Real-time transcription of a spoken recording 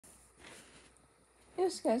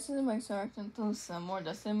Yes, guys, this is Mike's reaction to some more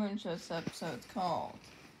Dustin Moonshow's episodes called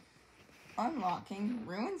Unlocking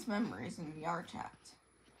Ruin's Memories in VR Chat.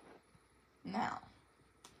 Now,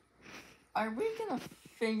 are we gonna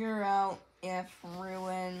figure out if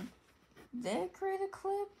Ruin did create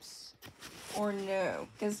Eclipse or no?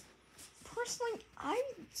 Because personally, I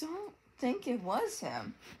don't think it was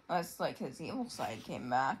him. Unless, like, his evil side came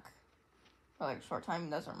back for like a short time and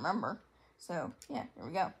doesn't remember. So, yeah, here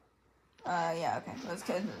we go. Yeah, okay, let's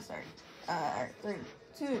get into the start. Alright, 3,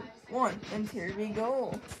 2, 1, and here we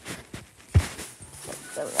go.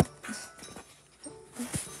 There we go.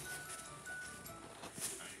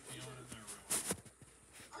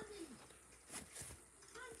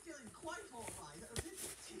 I'm feeling quite alright. A bit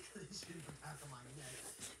ticklish in the back of my neck.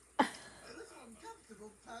 A little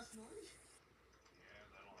uncomfortable, personally. Yeah,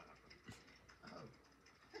 that'll happen. Oh.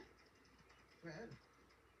 Fred?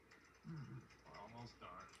 We're almost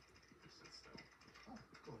done. Just sit still. Oh,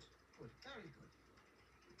 good. Good. Very good.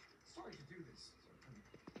 Sorry to do this.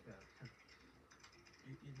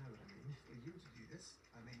 You know what I mean. For you to do this,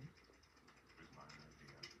 I mean. Here's my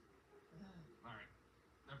idea. Alright.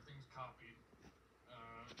 Everything's copied.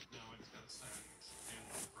 Now I just gotta send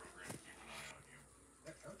the program to keep an eye on you.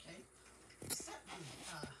 Okay. Set me,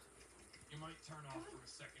 You might turn off for a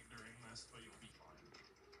second during this, but you'll be fine.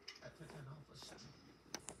 to turn off a second.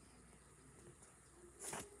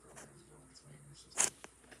 Program's doing its way in your system.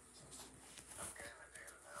 I'm getting the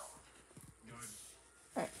data now. Good.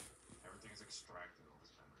 Alright. Everything's extracted, all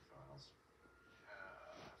those memory files.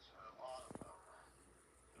 Yeah, that's a lot of them.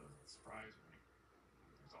 Doesn't surprise me.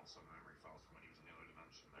 There's also memory files from when he was in the other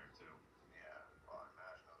dimension there, too. Yeah, well, I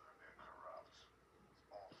imagine those are a bit corrupt. It's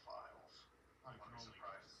old files. I can Wouldn't be only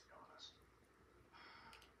surprised, guess. to be honest.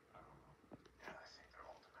 I don't know. Yeah, I think their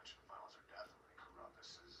old dimension files are definitely corrupt.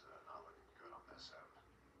 This is not looking good on this end.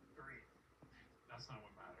 Great. That's not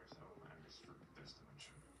what matters, though. What matters for this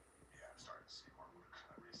dimension. Yeah, I'm starting to see more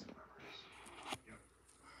recent memories. Yep.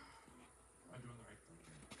 Am I doing the right thing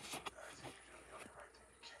here? I think you're doing the only right thing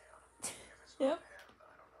you can. If it's Yep. not him, then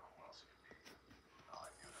I don't know who else it could be.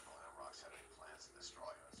 I knew that Millennium Rocks had any plans to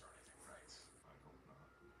destroy us or anything, right? I hope not.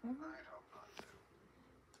 I'd hope not, too.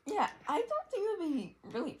 Yeah, I don't think it would be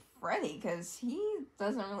really Freddy, because he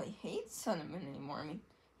doesn't really hate Cinnamon anymore. I mean,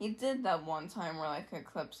 he did that one time where, like,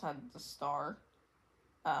 Eclipse had the star.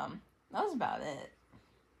 That was about it.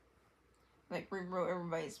 Like, rewrote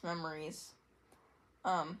everybody's memories.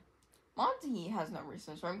 Monty has no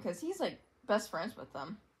reason for him, because he's, like, best friends with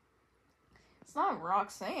them. It's not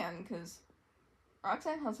Roxanne, because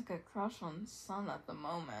Roxanne has, like, a crush on Sun at the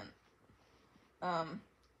moment. And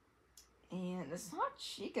it's not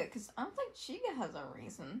Chica, because I don't think Chica has a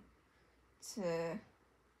reason to,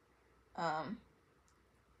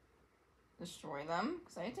 destroy them,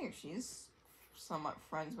 because I think she's somewhat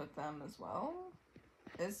friends with them as well.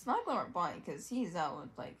 It's not Glimmer Bonnie, because he's out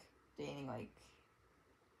with, like, dating, like,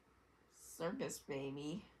 Circus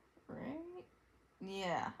Baby, right?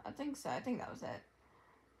 Yeah, I think so. I think that was it.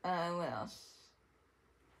 What else?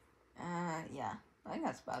 Yeah, I think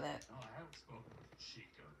that's about it. No, I haven't spoken with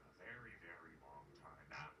Chica in a very, very long time.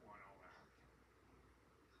 Not one I'll ever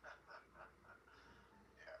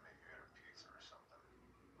Yeah, maybe you had her pizza or something.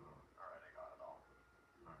 Alright, I got it all.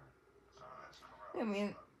 Alright. It's corrupt. I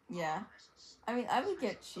mean, but yeah. reasons. I mean, I would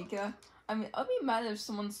get Chica. I mean, I'd be mad if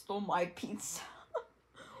someone stole my pizza.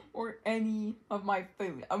 Or any of my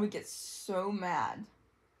food. I would get so mad.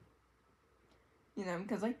 You know,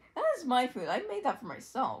 because, like, that is my food. I made that for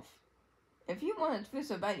myself. If you wanted food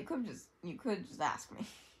so bad, you could just ask me.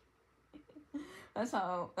 That's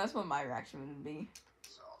what my reaction would be.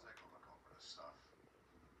 So I'll take a look over this stuff.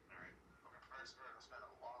 Alright. Looking pretty scared to spend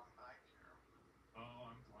a long night here.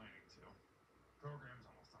 Oh, I'm planning to. Program's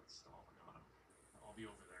almost installing on him. I'll be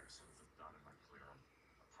over there as soon as it's done and I clear him.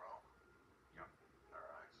 The pro? Yep.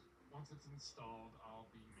 Alright. Once it's installed, I'll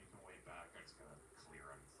be making my way back. I just gotta clear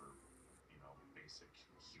him for, basic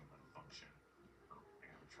human function. Or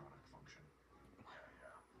animatronic function.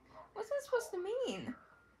 Yeah. What's that supposed to mean?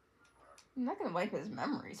 I'm not gonna wipe his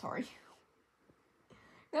memories, are you?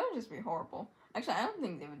 That would just be horrible. Actually, I don't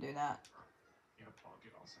think they would do that. Yep, I'll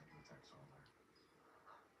send you a text over there.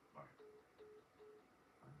 Bye.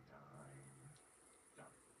 I'm dying.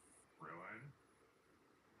 Done. Ruin?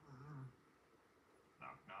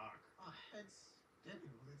 Knock, knock. My head's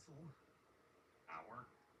spinning a little. Hour?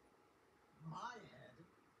 My head?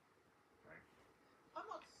 Okay. I'm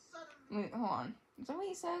not suddenly. Wait, hold on. Is that what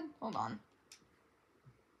he said? Hold on.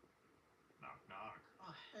 Knock, knock.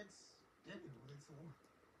 My head's spinning a little.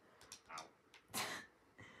 Ow.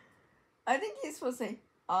 I think he's supposed to say,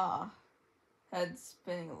 ah. head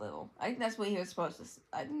spinning a little. I think that's what he was supposed to.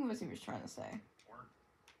 I think that's what he was trying to say. Or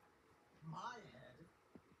My head.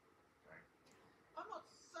 okay. I'm not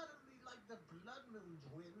suddenly like the Blood Moon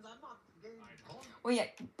twins. I'm not getting I know. Well, yeah,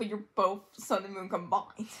 but you're both Sun and Moon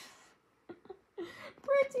combined.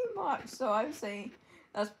 Pretty much. So I would say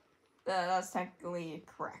that's technically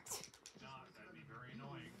correct. Not, that'd be very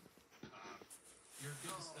annoying. You're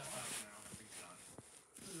good to step out now. Everything's done.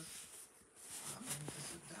 I'm going to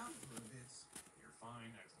sit down for a bit. You're fine.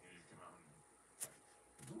 I just need you to come out and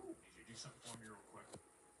Ooh, need you to do something for me real quick.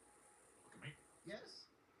 Look at me. yes?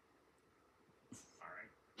 All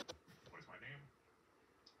right. What is my name?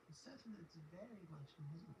 Certainly, it's very much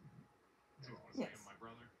me. Do you want to say Yes. I'm my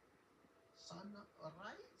brother? Son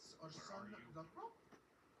Rights or Where Son are you? the Rock?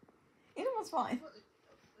 Either one's fine. Well,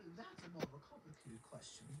 that's a more of a complicated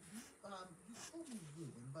question. You call me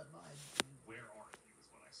Ruben, but my... Where are you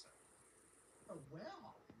is what I said. Oh, where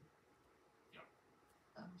are we? Yep.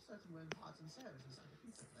 I'm certain we're in parts and services under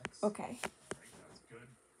Etherflex. Okay. All right, that's good.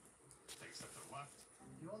 Take a step to the left.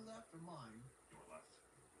 Your left or mine? Your left.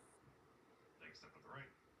 Take a step to the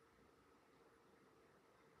right.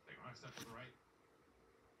 Take one step to the right.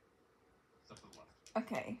 Step to the left.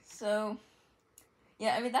 Okay. So,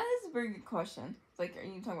 yeah, I mean that is a very good question. It's like, are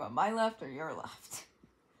you talking about my left or your left?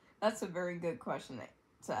 That's a very good question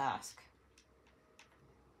to ask.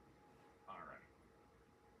 All right.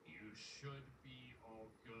 You should be all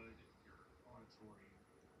good. Your auditory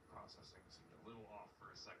processing seemed a little off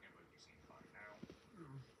for a second, but you seem fine now.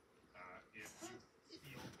 If you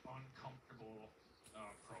feel uncomfortable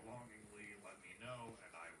prolongingly, let me know,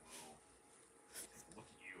 and I will take a look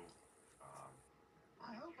at you.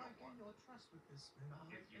 I hope I don't gain your trust with this, man.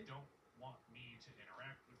 If you don't want me to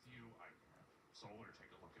interact with you, I can have Solar take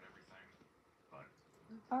a look at everything. But,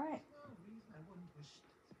 All right. There's no reason I wouldn't wish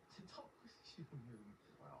to talk with you, Moon.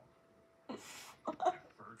 well, I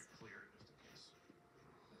prefer to clear it just in case.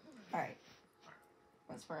 All right.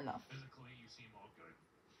 That's fair enough. Physically, you seem all good.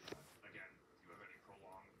 Again, if you have any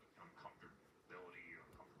prolonged uncomfortability,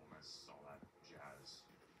 uncomfortableness, all that jazz.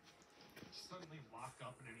 If you suddenly lock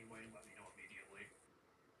up in any way, let me know immediately.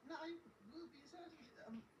 No, I will be certainly.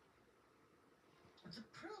 It's a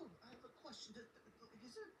probe. I have a question.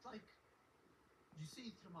 Is it like you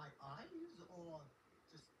see through my eyes, or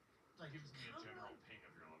just like Gives me a camera? general ping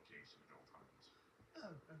of your location at all times.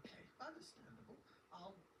 Oh, okay, understandable.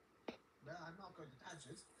 Well, I'm not going to touch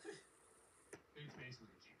it. It's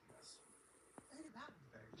basically GPS. Hey, that at the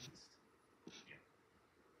very least.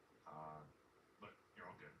 But you're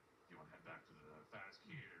all good. You want to head back to the fast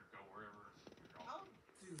kid or go wherever? You're all I'll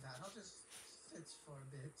do that. I'll just sit for a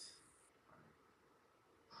bit.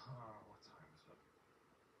 What time is it?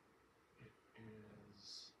 It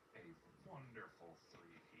is a wonderful 3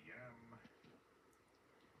 p.m.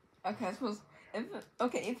 Okay, I suppose if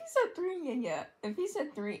he said 3 a.m. Yeah, if he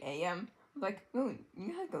said 3 a.m. like, oh,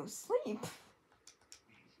 you gotta go sleep.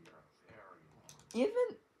 We here are very long.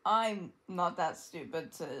 Even I'm not that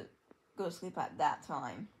stupid to go sleep at that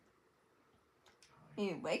time.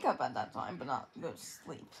 You wake up at that time, but not go to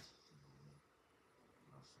sleep.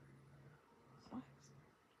 Why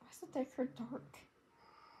is the decker dark?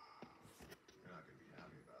 You're not gonna be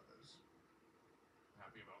happy about this.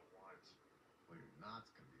 Happy about what? Well, you're not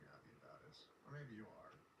gonna be happy about it. Or maybe you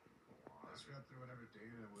are. I scrubbed through whatever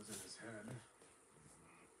data was in his head.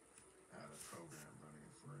 Had a program running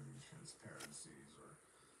for any transparencies or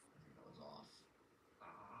anything that was off.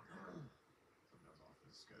 Something that was off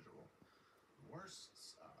his schedule. The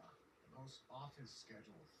most off his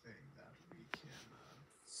schedule thing that we can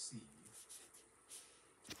see.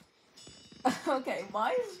 Okay,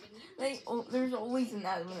 why is there's always an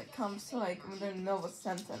ad when it comes to like when they're in the middle of a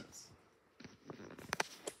sentence.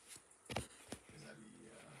 Is that he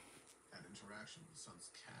had interaction with Sun's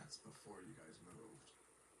cats before you guys moved.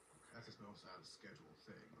 That's his most out of schedule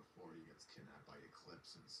thing before he gets kidnapped by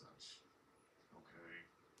Eclipse and such. Okay.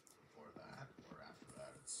 Before that or after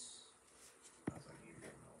that, it's nothing you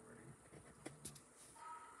don't know already.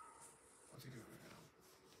 What's he doing right now?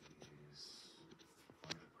 He's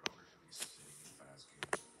running the program. He's sitting in fast game.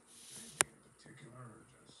 Anything in particular or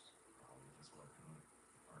just Probably just working on an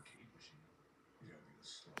arcade machine. he's gotta be the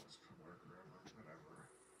slowest worker ever, whatever.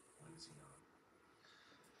 When is he not?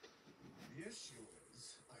 The issue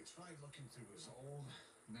is, I tried looking through his old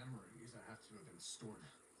memories that have to have been stored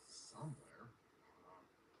somewhere.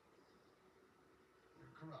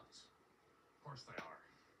 They're corrupt. Of course they are.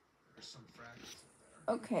 There's some fragments in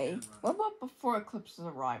there. Okay, what about before Eclipse's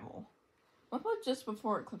arrival? What about just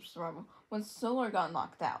before Eclipse's arrival, when Solar got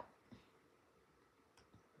knocked out?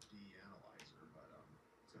 The analyzer, but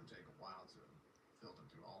it's gonna take a while to filter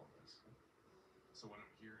through all of it.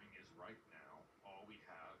 hearing is right now. All we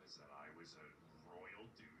have is that I was a royal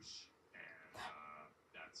douche, and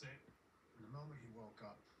that's it. From the moment he woke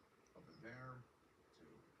up over there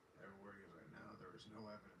to where he is right now, there is no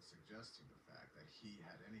evidence suggesting the fact that he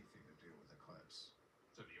had anything to do with Eclipse.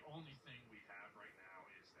 So the only thing we have right now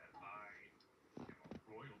is that I am a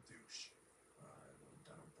royal douche.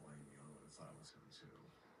 I don't blame you. I would have thought it was him too.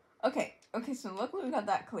 Okay, so luckily we got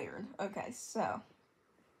that cleared. Okay, so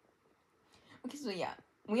yeah.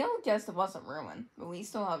 We all guessed it wasn't Ruin, but we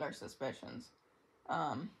still had our suspicions.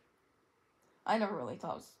 I never really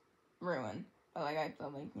thought it was Ruin. But, like, I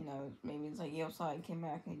thought, like, you know, maybe it's like Yosai came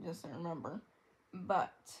back and he just didn't remember.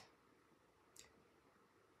 But,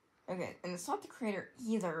 okay, and it's not the creator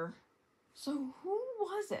either. So, who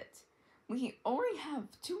was it? We already have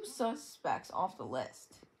 2 suspects off the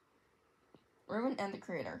list. Ruin and the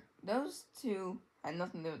creator. Those 2 had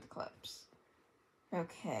nothing to do with the Eclipse.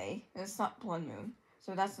 Okay, and it's not Blood Moon.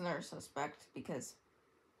 So that's another suspect, because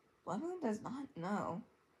Blood Moon does not know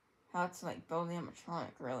how to, like, build the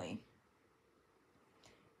animatronic, really.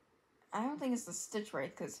 I don't think it's the Stitch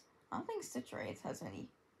Wraith, because I don't think Stitch Wraith has any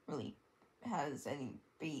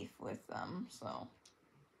beef with them, so.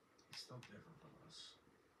 He's still different from us.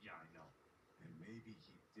 Yeah, I know. And maybe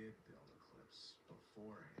he did build Eclipse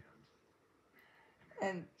beforehand.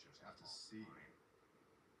 And Just have to see.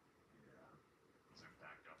 Yeah. It's a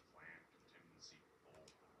backup plan, contingency full.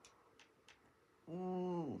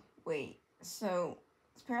 ooh, wait. So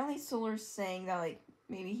apparently Solar's saying that, like,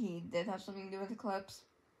 maybe he did have something to do with Eclipse,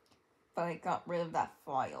 but like got rid of that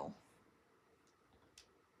file.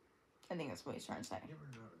 I think that's what he's trying to say. You ever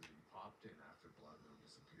noticed he popped in after Blood Moon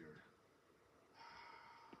disappeared?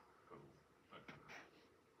 Who?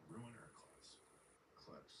 Ruin or Eclipse?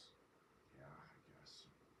 Eclipse. Yeah, I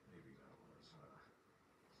guess. Maybe that was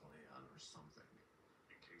play on or something.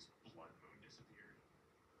 In case Blood Moon disappeared.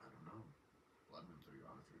 I don't know. Blood Moon threw you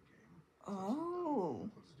out of your game.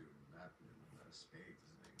 Oh, Who's doing that in spades,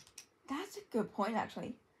 isn't he? that's a good point,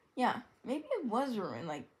 actually. Yeah, maybe it was Ruin,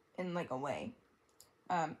 like, in, like, a way.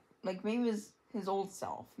 Like, maybe it was his old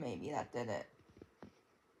self, maybe, that did it.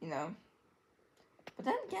 You know? But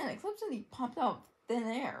then again, Eclipse said he popped out of thin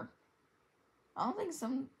air. I don't think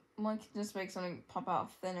someone can just make something pop out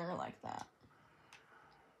of thin air like that.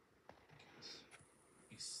 I guess.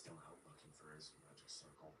 He's still out looking for his magic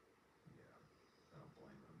circle. Yeah, I don't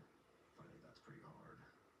blame him. Finding that's pretty hard.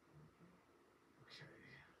 Okay.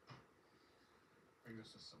 Bring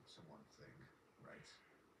us to one thing, right?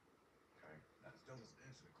 Okay? That still doesn't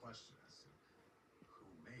answer the question as to who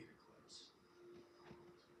made Eclipse.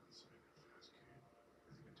 Has he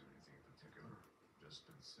been doing anything in particular? Just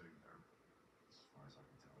been sitting there. As far as I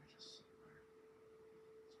can tell, he just sitting there.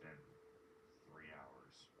 It's been 3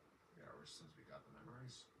 hours. 3 hours since we got the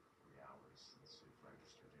memories. 3 hours since it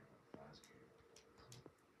registered in with Fastcade.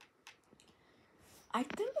 I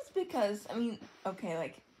think it's because, I mean, okay,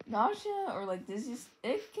 like, nausea or, like, dizziness,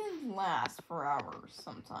 it can last for hours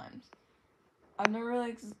sometimes. I've never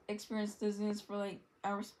really experienced dizziness for, like,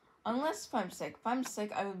 hours. Unless if I'm sick. If I'm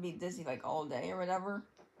sick, I would be dizzy, like, all day or whatever.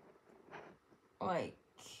 Like,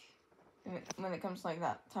 when it comes to, like,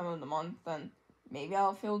 that time of the month, then maybe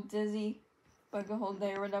I'll feel dizzy, like, the whole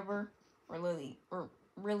day or whatever. Or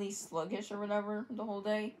really sluggish or whatever the whole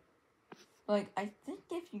day. Like, I think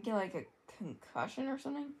if you get, like, a concussion or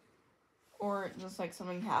something, or just, like,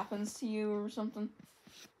 something happens to you or something,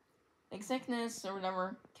 like, sickness or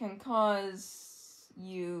whatever can cause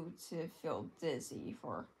you to feel dizzy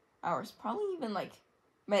for hours. Probably even, like,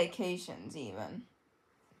 medications even.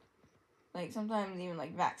 Like, sometimes even,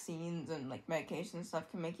 like, vaccines and, like, medication and stuff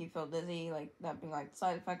can make you feel dizzy, like, that being, like,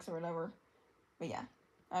 side effects or whatever. But yeah,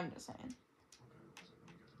 I'm just saying. Okay, was it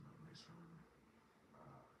when you get the memories from?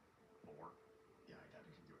 4. Yeah, I doubt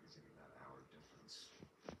he can do anything in that hour difference.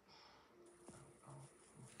 I don't know.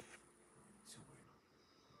 So wait.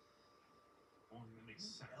 Only that makes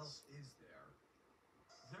Who sense. else is there?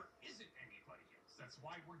 There isn't anybody else. That's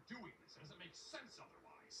why we're doing this. It doesn't make sense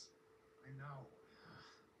otherwise. I know.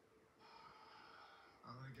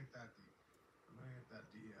 I'm gonna get that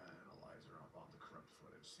analyzer up on the corrupt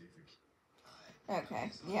footage. See if it.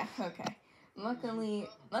 Okay, yeah, okay. Luckily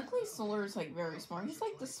Solar's, like, very smart. He's,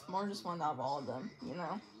 like, the smartest one out of all of them, you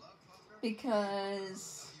know?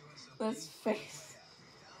 Because, let's face,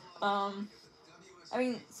 I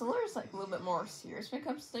mean, Solar's, like, a little bit more serious when it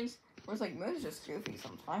comes to things, whereas, like, Moon's just goofy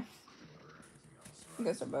sometimes. I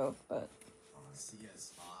guess they're both, but... On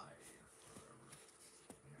CSI. Whatever.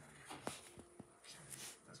 Yeah. Okay.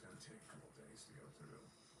 That's gonna take a couple days to go through.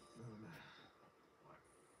 Moon. What?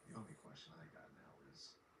 The only question I got now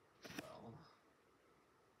is, well,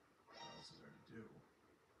 what else is there to do?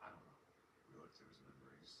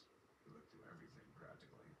 everything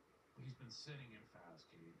practically. He's been sitting in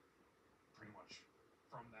Fazgate pretty much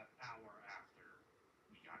from that hour after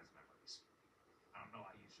we got his memories. I don't know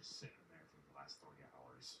how he's just sitting there for the last 3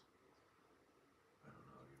 hours. I don't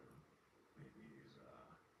know either. Maybe he's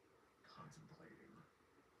contemplating.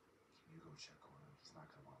 Can you go check on him? He's not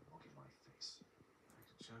gonna want to look at my face. I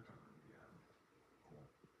could check on him, yeah. Cool.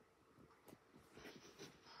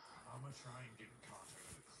 I'm gonna try and get in contact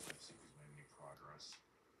with the cliff, see if he's made any progress.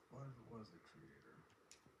 What if it was the creator?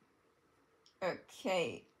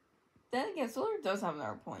 Okay. Then again, Solar does have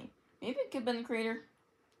another point. Maybe it could have been the creator.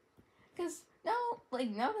 Because now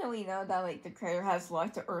that we know that, like, the creator has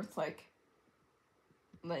life to Earth, like,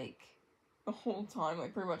 the whole time,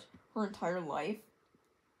 like, pretty much her entire life.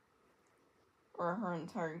 Or her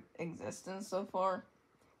entire existence so far.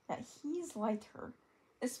 That he's liked her.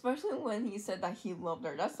 Especially when he said that he loved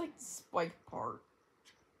her. That's, like, the spike part.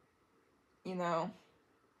 You know?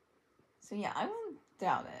 So, yeah, I wouldn't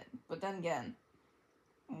doubt it. But then again,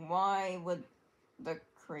 why would the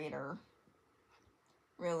creator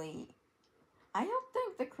really... I don't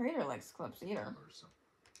think the creator likes clips either. Or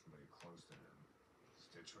somebody close to him.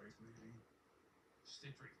 Stitch Wraith, maybe?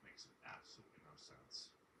 Stitch Wraith makes absolutely no sense.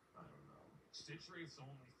 I don't know. Stitch Wraith's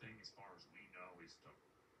only thing, as far as we know, is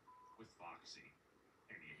with Foxy,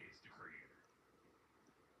 and he hates the creator.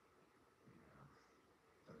 Yeah.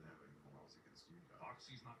 Doesn't have any morals against you guys.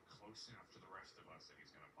 Foxy's not close enough to the rest of us that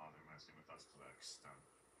he's gonna bother messing with us to that extent.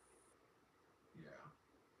 Yeah.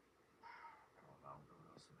 I don't know. No one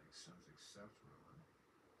else makes sense except Ruin.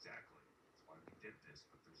 Exactly. That's why we did this,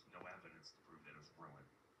 but there's no evidence to prove that it was Ruin.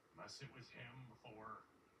 Unless it was him before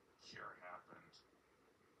Cure happened.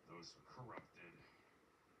 Those were corrupted.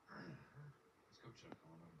 Let's go check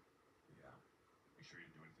on him. Yeah. Make sure he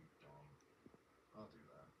didn't do anything dumb. I'll do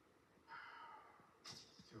that.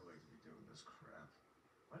 It's too late to be doing this crap.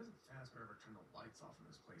 Why doesn't Fazbear ever turn the lights off in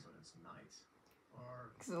this place when it's night?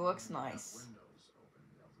 Or... Because it looks maybe have nice. windows open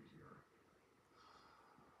over here.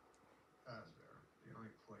 Fazbear, the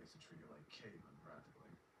only place to treat you like cavemen,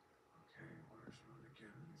 practically. Okay, where's Ruin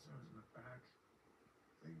again? These are in the back.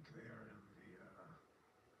 I think they are in the,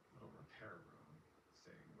 little repair room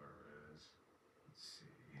thing where it is. Let's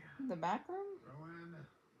see. The back room? Ruin?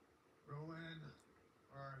 Ruin?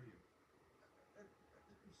 Where are you?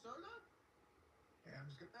 Solar? Hey, I'm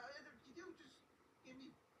just gonna... Could you just give me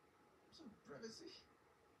some privacy?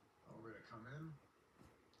 Oh, we're gonna come in?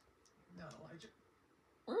 No, I just,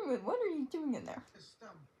 Ruben, what are you doing in there? I just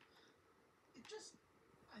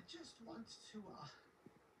want to,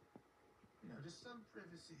 just some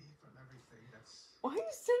privacy from everything that's Why are you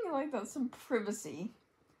saying it like that? Some privacy.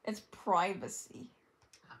 It's privacy.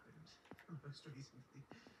 happened most recently.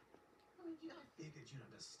 I mean, I figured you'd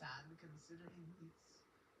understand, considering it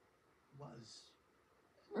was...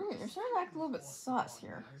 Ruben, you're starting to act a little bit sus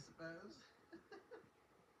here. I suppose.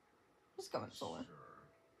 Just go with Solar. Sure.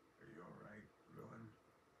 Are you alright, Ruin?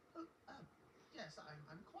 Yes,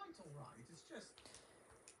 I'm quite alright. It's just...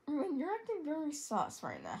 Ruben, you're acting very sus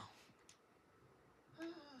right now.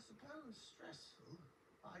 I suppose stressful.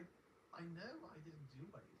 I know I didn't do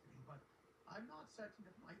anything, but I'm not certain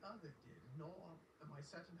if my other did, nor am I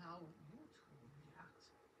certain how you two would react.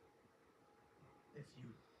 If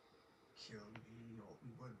you Kill me, or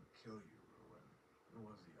we wouldn't kill you, Ruin. It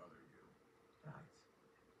was the other you. right.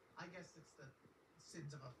 I guess it's the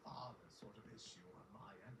sins of a father sort of issue on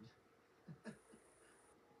my end.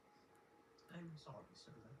 I'm sorry,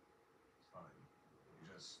 Solar. It's fine. You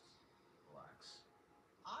just relax.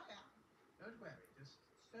 I am. Don't worry, there's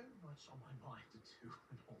so much on my mind to do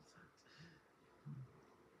and all that.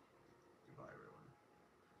 Goodbye, Ruin.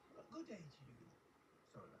 Good day to you,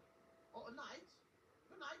 Solar. Or night.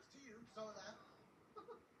 Good night to you, Solar.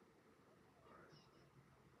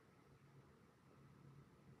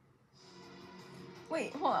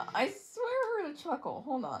 Wait, hold on. I swear I heard a chuckle.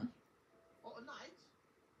 Hold on. Or night.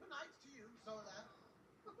 Good night to you, Solar.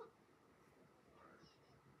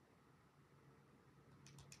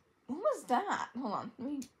 What was that? Hold on. Let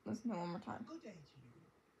me listen to it one more time. Good day to you,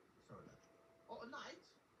 Solar. Or night.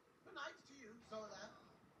 Good night to you, Solar.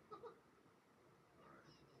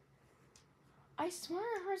 I swear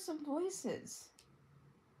I heard some voices.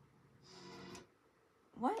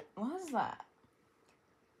 What was that?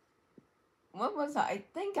 What was that? I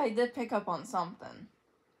think I did pick up on something.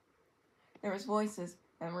 There was voices,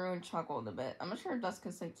 and Ruin chuckled a bit. I'm not sure if that's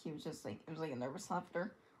because like, he was just like, it was like a nervous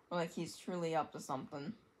laughter. Or like he's truly up to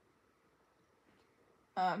something.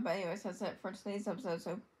 But anyways, that's it for today's episode.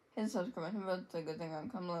 So hit subscribe button, it's a good thing I'm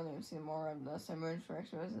coming along and see more of this. I'm rooting for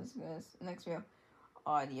extras. Next video.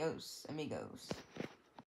 Adios, amigos.